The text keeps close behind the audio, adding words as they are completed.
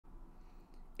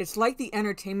It's like the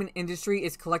entertainment industry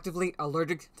is collectively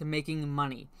allergic to making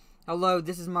money. Hello,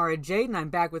 this is Mara Jade, and I'm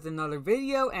back with another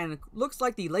video, and it looks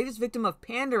like the latest victim of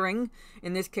pandering,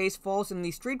 in this case, falls in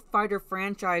the Street Fighter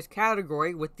franchise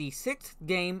category, with the 6th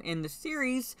game in the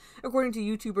series, according to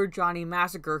YouTuber Johnny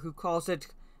Massacre, who calls it,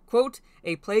 quote,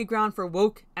 a playground for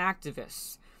woke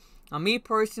activists. Now, me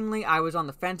personally, I was on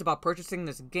the fence about purchasing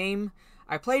this game.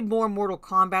 I played more Mortal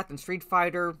Kombat than Street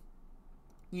Fighter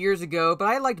years ago, but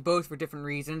I liked both for different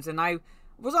reasons, and I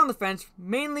was on the fence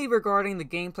mainly regarding the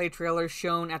gameplay trailer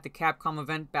shown at the Capcom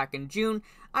event back in June.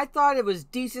 I thought it was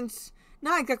decent,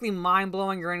 not exactly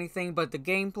mind-blowing or anything, but the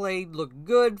gameplay looked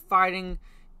good, fighting,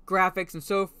 graphics, and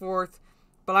so forth,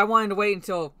 but I wanted to wait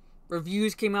until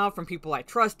reviews came out from people I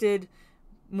trusted,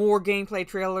 more gameplay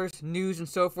trailers, news, and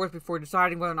so forth before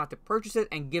deciding whether or not to purchase it,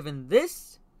 and given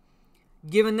this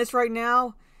right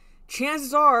now,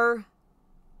 chances are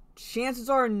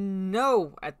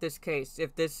no at this case,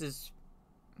 if this is,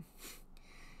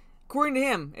 according to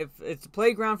him, if it's a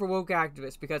playground for woke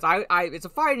activists, because it's a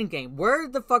fighting game. Where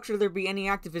the fuck should there be any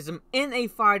activism in a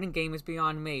fighting game is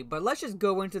beyond me. But let's just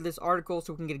go into this article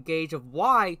so we can get a gauge of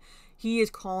why he is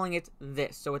calling it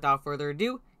this. So without further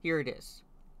ado, here it is.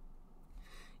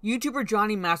 YouTuber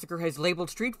Johnny Massacre has labeled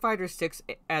Street Fighter 6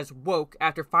 as woke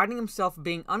after finding himself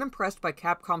being unimpressed by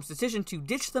Capcom's decision to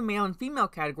ditch the male and female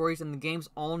categories in the game's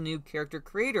all-new character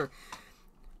creator.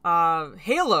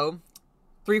 Halo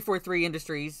 343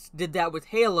 Industries did that with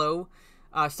Halo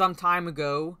some time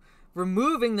ago,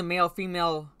 removing the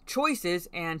male-female choices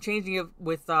and changing it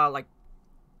with like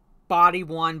Body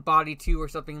 1, Body 2, or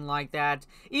something like that.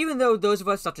 Even though those of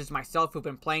us, such as myself, who've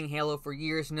been playing Halo for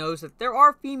years, knows that there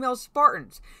are female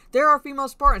Spartans. There are female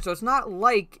Spartans, so it's not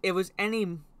like it was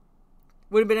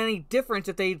would have been any difference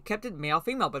if they kept it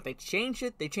male-female, but they changed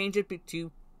it. They changed it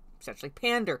to essentially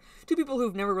pander to people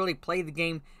who've never really played the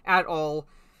game at all.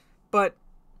 But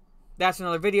that's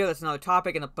another video, that's another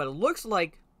topic, but it looks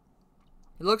like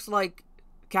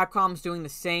Capcom's doing the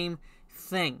same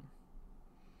thing.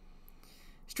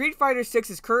 Street Fighter 6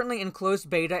 is currently in closed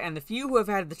beta, and the few who have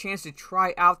had the chance to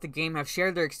try out the game have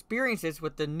shared their experiences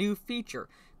with the new feature.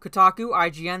 Kotaku,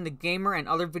 IGN, The Gamer, and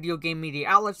other video game media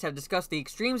outlets have discussed the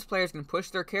extremes players can push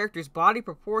their characters' body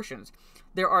proportions.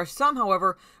 There are some,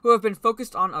 however, who have been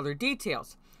focused on other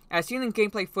details. As seen in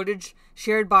gameplay footage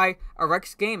shared by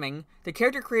Arex Gaming, the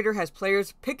character creator has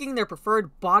players picking their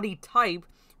preferred body type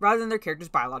rather than their character's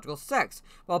biological sex.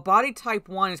 While body type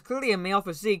 1 is clearly a male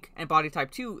physique and body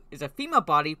type 2 is a female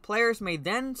body, players may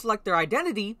then select their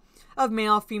identity of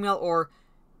male, female, or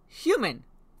human.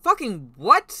 Fucking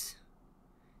what?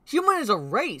 Human is a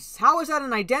race. How is that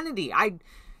an identity?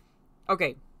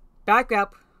 Okay, back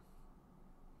up.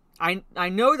 I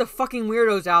know the fucking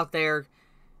weirdos out there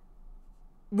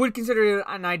would consider it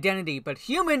an identity, but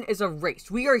human is a race.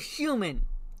 We are human.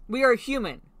 We are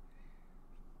human.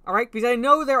 Alright? Because I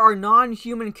know there are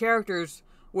non-human characters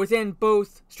within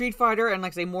both Street Fighter and,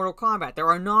 like, say, Mortal Kombat. There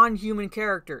are non-human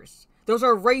characters. Those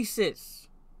are races,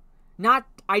 not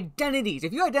identities.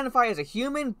 If you identify as a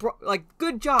human, like,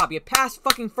 good job. You passed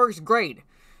fucking first grade.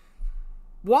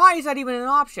 Why is that even an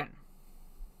option?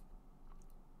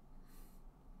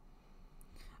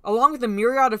 Along with a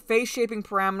myriad of face-shaping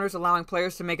parameters allowing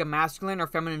players to make a masculine or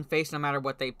feminine face no matter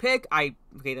what they pick,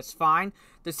 okay, that's fine.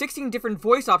 The 16 different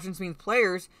voice options means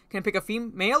players can pick a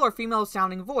male or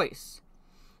female-sounding voice.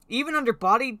 Even under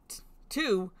Body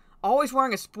 2, always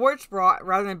wearing a sports bra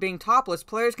rather than being topless,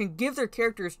 players can give their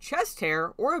characters chest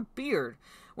hair or a beard.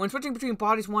 When switching between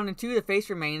Bodies 1 and 2, the face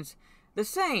remains the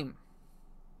same.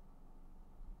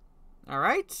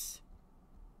 Alright?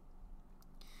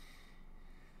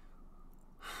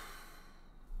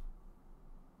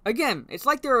 Again, it's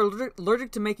like they're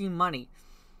allergic to making money.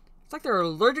 It's like they're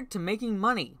allergic to making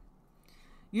money.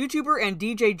 YouTuber and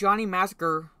DJ Johnny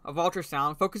Massacre of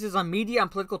Ultrasound focuses on media and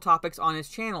political topics on his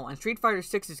channel, and Street Fighter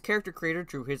 6's character creator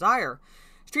drew his ire.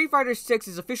 Street Fighter 6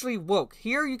 is officially woke.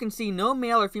 Here you can see no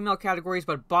male or female categories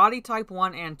but body type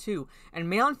 1 and 2, and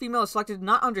male and female is selected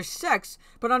not under sex,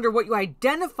 but under what you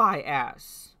identify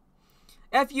as.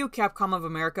 F you, Capcom of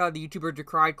America, the YouTuber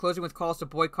decried, closing with calls to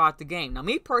boycott the game. Now,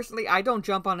 me personally, I don't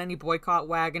jump on any boycott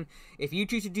wagon. If you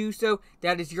choose to do so,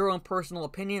 that is your own personal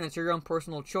opinion. That's your own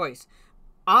personal choice.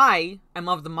 I am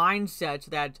of the mindset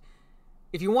that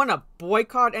if you want to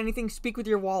boycott anything, speak with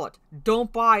your wallet.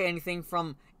 Don't buy anything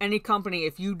from any company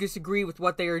if you disagree with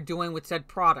what they are doing with said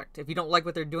product. If you don't like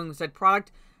what they're doing with said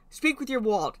product, speak with your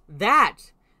wallet.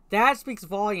 That speaks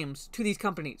volumes to these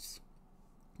companies.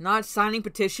 Not signing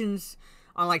petitions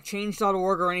on like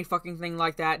change.org or any fucking thing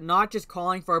like that. Not just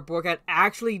calling for a boycott,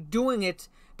 actually doing it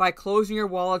by closing your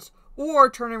wallets or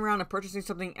turning around and purchasing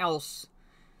something else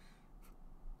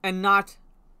and not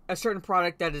a certain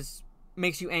product that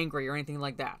makes you angry or anything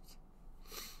like that.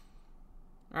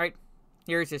 Alright,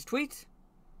 here's his tweet.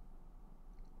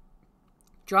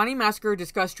 Johnny Massacre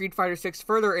discussed Street Fighter 6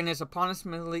 further in his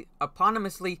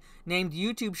eponymously named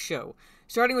YouTube show.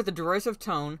 Starting with a derisive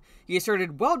tone, he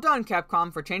asserted, "Well done,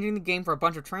 Capcom, for changing the game for a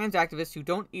bunch of trans activists who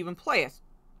don't even play it."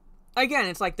 Again,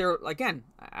 it's like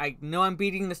I know I'm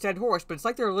beating this dead horse, but it's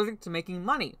like they're allergic to making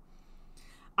money.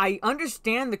 I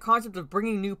understand the concept of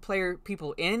bringing new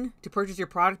people in to purchase your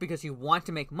product because you want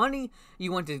to make money,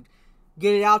 you want to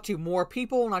get it out to more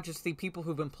people, not just the people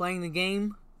who've been playing the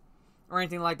game or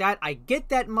anything like that. I get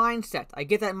that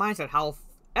mindset.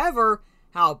 However,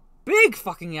 how big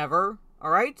fucking ever,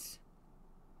 alright?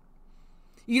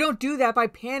 You don't do that by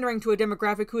pandering to a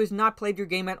demographic who has not played your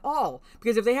game at all.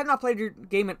 Because if they have not played your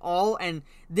game at all, and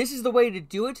this is the way to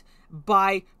do it,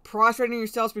 by prostrating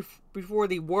yourselves before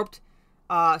the warped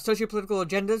sociopolitical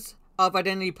agendas of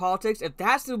identity politics, if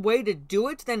that's the way to do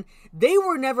it, then they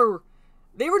were never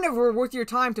worth your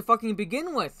time to fucking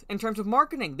begin with in terms of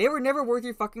marketing. They were never worth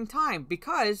your fucking time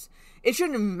because it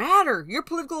shouldn't matter. Your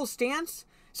political stance,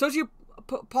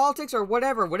 sociopolitics, or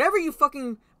whatever you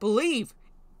fucking believe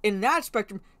in that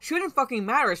spectrum shouldn't fucking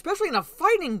matter, especially in a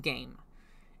fighting game.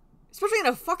 Especially in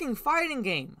a fucking fighting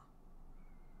game.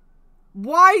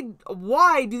 Why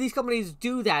do these companies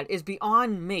do that is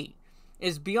beyond me.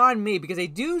 Because they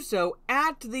do so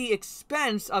at the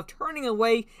expense of turning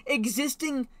away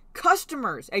existing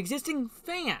customers, existing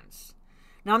fans.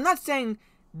 Now, I'm not saying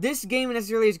this game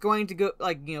necessarily is going to go,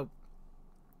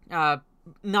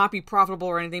 not be profitable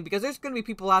or anything, because there's going to be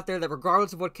people out there that,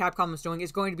 regardless of what Capcom is doing,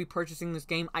 is going to be purchasing this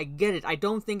game. I get it. I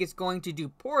don't think it's going to do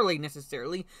poorly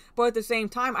necessarily, but at the same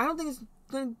time, I don't think it's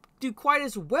going to do quite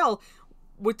as well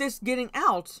with this getting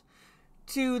out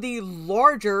to the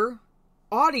larger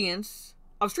audience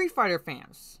of Street Fighter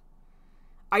fans.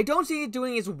 I don't see it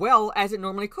doing as well as it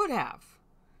normally could have.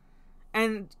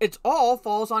 And it all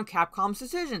falls on Capcom's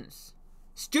decisions.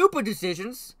 Stupid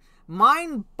decisions.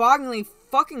 Mind-bogglingly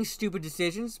fucking stupid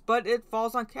decisions, but it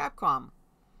falls on Capcom.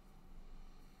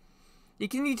 You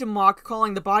continue to mock,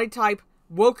 calling the body type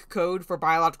woke code for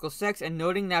biological sex and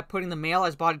noting that putting the male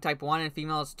as body type 1 and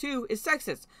female as 2 is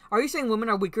sexist. Are you saying women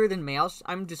are weaker than males?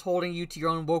 I'm just holding you to your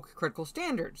own woke critical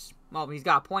standards. Well, he's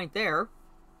got a point there.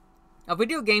 A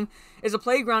video game is a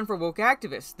playground for woke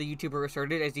activists, the YouTuber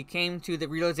asserted as he came to the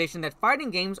realization that fighting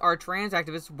games are trans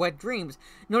activists' wet dreams,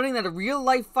 noting that a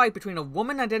real-life fight between a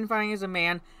woman identifying as a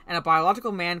man and a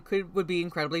biological man would be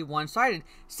incredibly one-sided.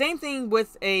 Same thing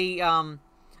with a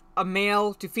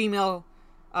male to female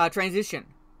transition,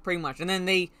 pretty much. And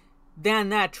then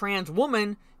that trans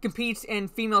woman competes in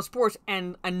female sports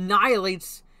and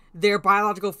annihilates their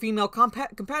biological female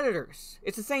competitors.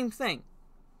 It's the same thing.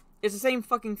 It's the same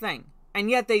fucking thing. And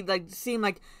yet they seem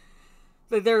like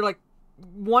they're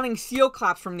wanting seal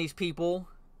claps from these people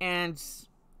and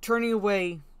turning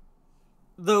away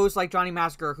those like Johnny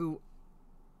Massacre, who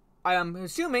I am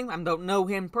assuming, I don't know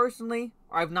him personally,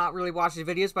 or I've not really watched his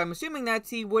videos, but I'm assuming that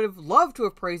he would have loved to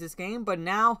have praised this game, but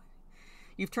now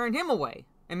you've turned him away.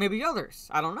 And maybe others.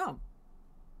 I don't know.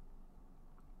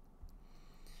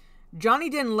 Johnny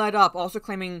didn't let up, also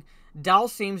claiming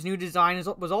Dalsim's new design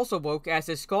was also woke, as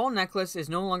his skull necklace is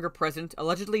no longer present,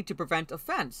 allegedly to prevent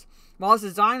offense. While his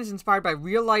design is inspired by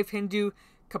real-life Hindu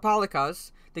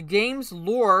Kapalikas, the game's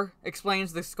lore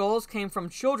explains the skulls came from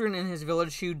children in his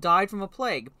village who died from a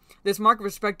plague. This mark of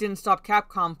respect didn't stop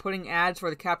Capcom putting ads for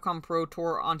the Capcom Pro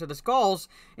Tour onto the skulls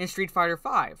in Street Fighter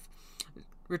V.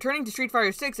 Returning to Street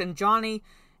Fighter 6 and Johnny,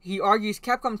 he argues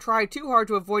Capcom tried too hard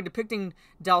to avoid depicting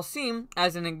Dalsim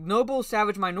as an ignoble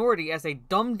savage minority as they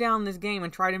dumbed down this game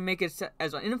and try to make it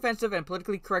as inoffensive and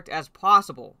politically correct as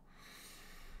possible.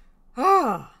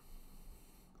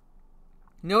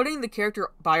 Noting the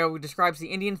character bio describes the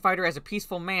Indian fighter as a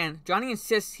peaceful man, Johnny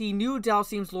insists he knew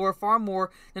Dalsim's lore far more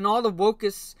than all the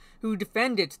wokeists who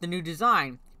defended the new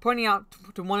design, pointing out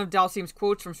to one of Dalsim's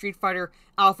quotes from Street Fighter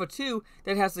Alpha 2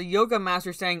 that has the yoga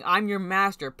master saying, "I'm your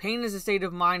master. Pain is a state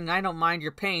of mind and I don't mind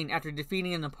your pain," after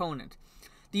defeating an opponent.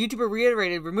 The YouTuber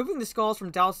reiterated, removing the skulls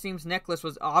from Dalsim's necklace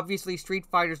was obviously Street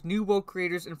Fighter's new woke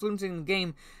creators influencing the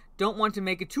game don't want to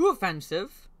make it too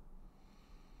offensive.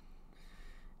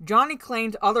 Johnny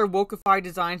claimed other wokeified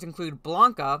designs include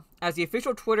Blanca, as the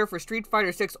official Twitter for Street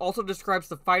Fighter 6 also describes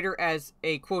the fighter as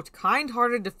a, quote,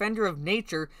 kind-hearted defender of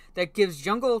nature that gives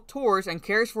jungle tours and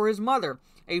cares for his mother,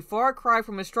 a far cry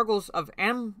from his struggles of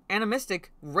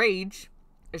animalistic rage,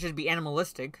 it should be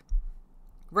animalistic,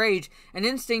 rage, and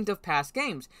instinct of past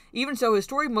games. Even so, his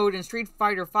story mode in Street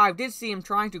Fighter V did see him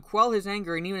trying to quell his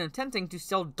anger and even attempting to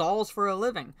sell dolls for a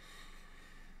living.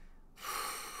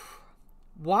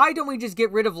 Why don't we just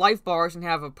get rid of life bars and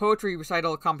have a poetry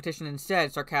recital competition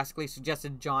instead, sarcastically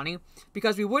suggested Johnny.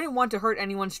 Because we wouldn't want to hurt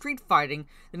anyone street fighting,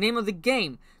 the name of the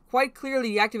game. Quite clearly,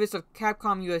 the activists of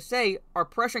Capcom USA are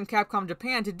pressuring Capcom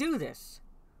Japan to do this.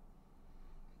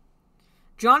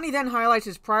 Johnny then highlights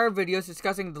his prior videos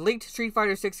discussing the leaked Street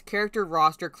Fighter VI character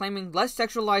roster, claiming less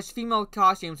sexualized female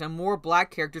costumes and more black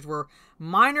characters were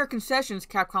minor concessions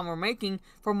Capcom were making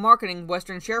for marketing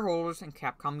Western shareholders and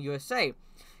Capcom USA.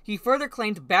 He further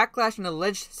claimed backlash and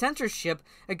alleged censorship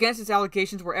against his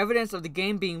allegations were evidence of the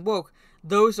game being woke,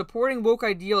 those supporting woke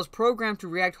ideals programmed to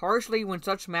react harshly when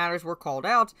such matters were called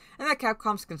out, and that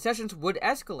Capcom's concessions would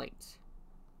escalate.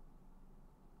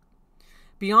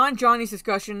 Beyond Johnny's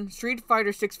discussion, Street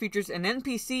Fighter VI features an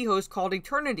NPC host called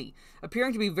Eternity,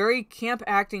 appearing to be a very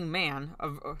camp-acting man,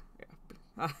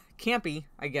 campy,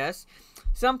 I guess.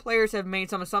 Some players have made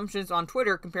some assumptions on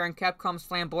Twitter comparing Capcom's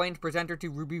flamboyant presenter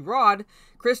to Ruby Rod,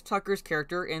 Chris Tucker's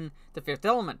character in The Fifth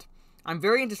Element. I'm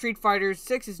very into Street Fighter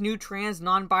VI's new trans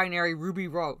non-binary Ruby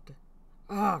Rod.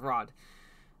 Rod.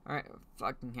 Alright,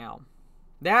 fucking hell.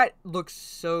 That looks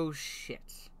so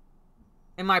shit.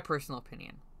 In my personal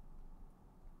opinion.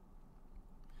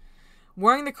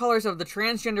 Wearing the colors of the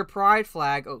transgender pride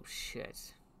flag. Oh,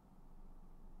 shit.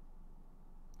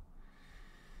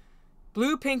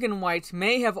 Blue, pink, and white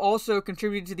may have also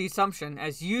contributed to the assumption,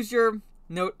 as user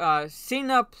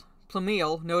Sina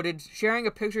Plemiel noted, sharing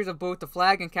a pictures of both the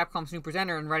flag and Capcom's new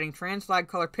presenter and writing trans flag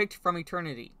color picked from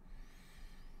Eternity.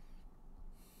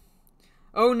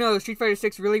 Oh no, Street Fighter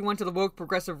VI really went to the woke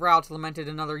progressive route, lamented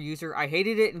another user. I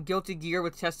hated it in Guilty Gear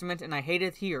with Testament, and I hate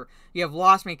it here. You have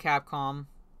lost me, Capcom.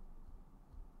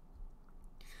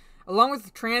 Along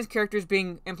with trans characters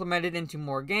being implemented into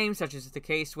more games, such as the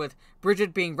case with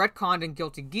Bridget being retconned in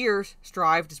Guilty Gear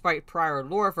Strive despite prior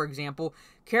lore, for example,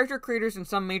 character creators in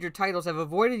some major titles have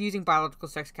avoided using biological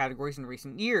sex categories in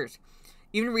recent years.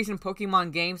 Even recent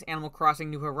Pokemon games, Animal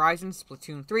Crossing New Horizons,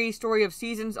 Splatoon 3, Story of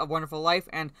Seasons, A Wonderful Life,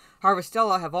 and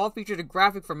Harvestella have all featured a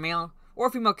graphic for male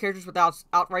or female characters without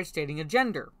outright stating a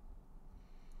gender.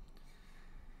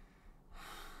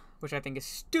 Which I think is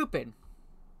stupid.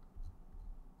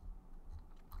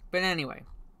 But anyway.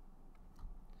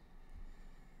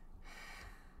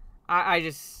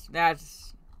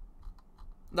 That's...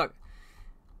 Look.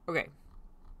 Okay.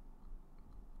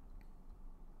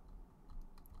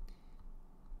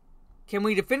 Can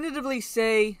we definitively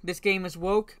say this game is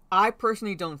woke? I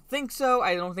personally don't think so.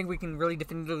 I don't think we can really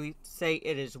definitively say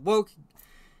it is woke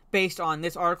based on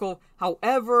this article.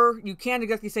 However, you can't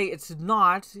exactly say it's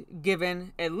not,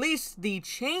 given at least the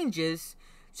changes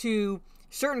to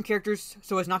certain characters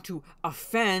so as not to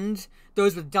offend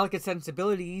those with delicate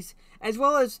sensibilities, as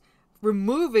well as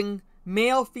removing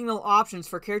male-female options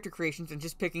for character creations and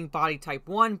just picking body type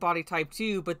 1, body type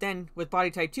 2, but then with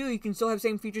body type 2 you can still have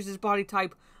same features as body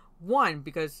type 1,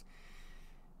 because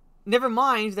never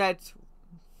mind that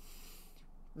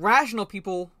rational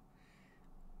people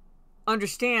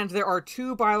understand there are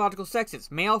two biological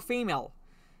sexes, male-female.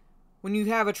 When you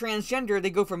have a transgender, they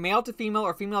go from male to female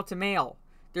or female to male.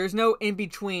 There's no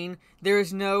in-between.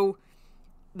 There's no,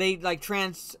 they like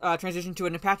transition to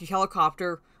an Apache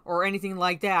helicopter or anything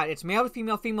like that. It's male to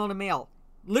female, female to male.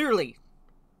 Literally.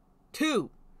 Two.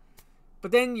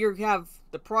 But then you have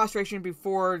the prostration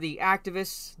before the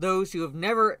activists, those who have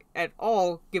never at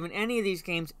all given any of these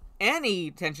games any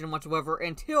attention whatsoever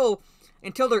until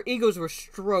their egos were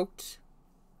stroked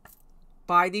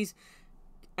by these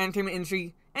entertainment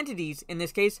industry entities, in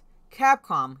this case,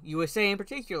 Capcom USA in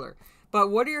particular. But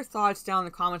what are your thoughts down in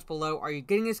the comments below? Are you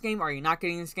getting this game? Are you not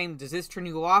getting this game? Does this turn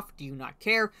you off? Do you not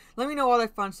care? Let me know all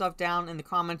that fun stuff down in the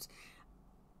comments.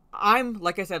 I'm,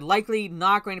 like I said, likely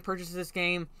not going to purchase this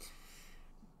game.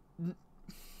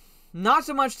 Not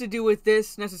so much to do with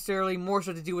this necessarily, more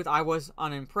so to do with I was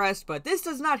unimpressed. But this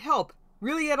does not help,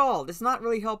 really at all. This does not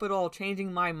really help at all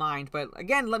changing my mind. But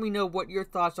again, let me know what your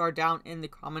thoughts are down in the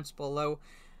comments below.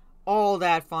 All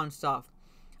that fun stuff.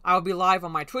 I will be live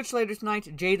on my Twitch later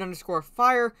tonight,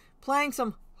 Jade_Fire, playing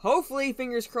some, hopefully,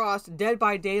 fingers crossed, Dead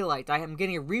by Daylight. I am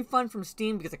getting a refund from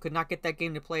Steam because I could not get that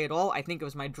game to play at all. I think it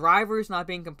was my drivers not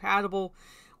being compatible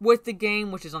with the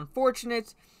game, which is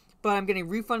unfortunate. But I'm getting a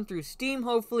refund through Steam,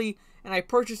 hopefully, and I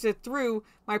purchased it through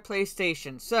my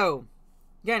PlayStation. So,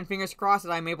 again, fingers crossed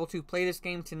that I'm able to play this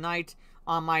game tonight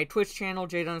on my Twitch channel,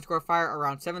 Jade_Fire,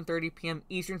 around 7:30 p.m.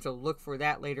 Eastern, so look for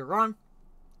that later on.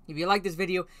 If you like this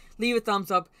video, leave a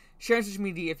thumbs up, share on social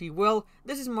media if you will.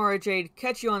 This is Mara Jade,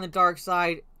 catch you on the dark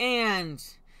side, and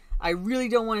I really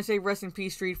don't want to say rest in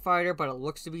peace Street Fighter, but it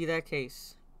looks to be that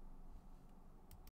case.